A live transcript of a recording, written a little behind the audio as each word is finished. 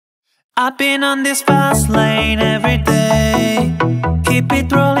I've been on this fast lane every day. Keep it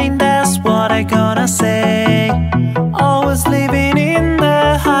rolling, that's what I gotta say. Always living in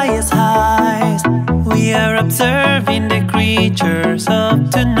the highest highs. We are observing the creatures of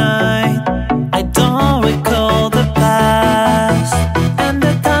tonight. I don't recall the past, and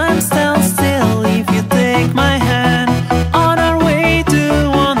the time stands still if you take my hand. On our way to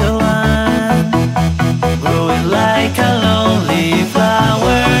Wonderland, growing like a lonely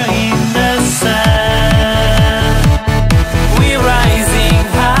flower in the sand. We're rising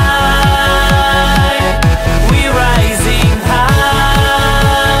high, we're rising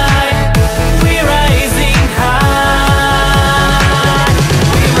high, we're rising high,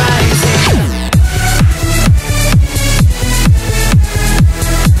 we're rising.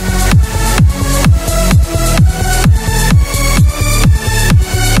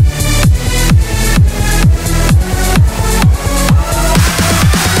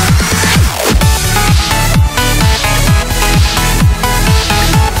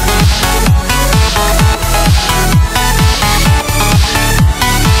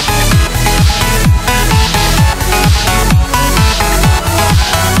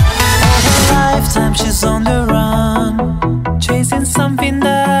 Lifetime she's on the run, chasing something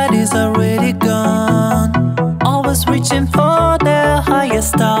that is already gone. Always reaching for the highest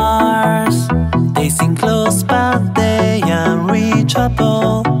stars. They seem close but they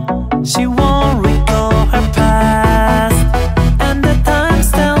unreachable. She won't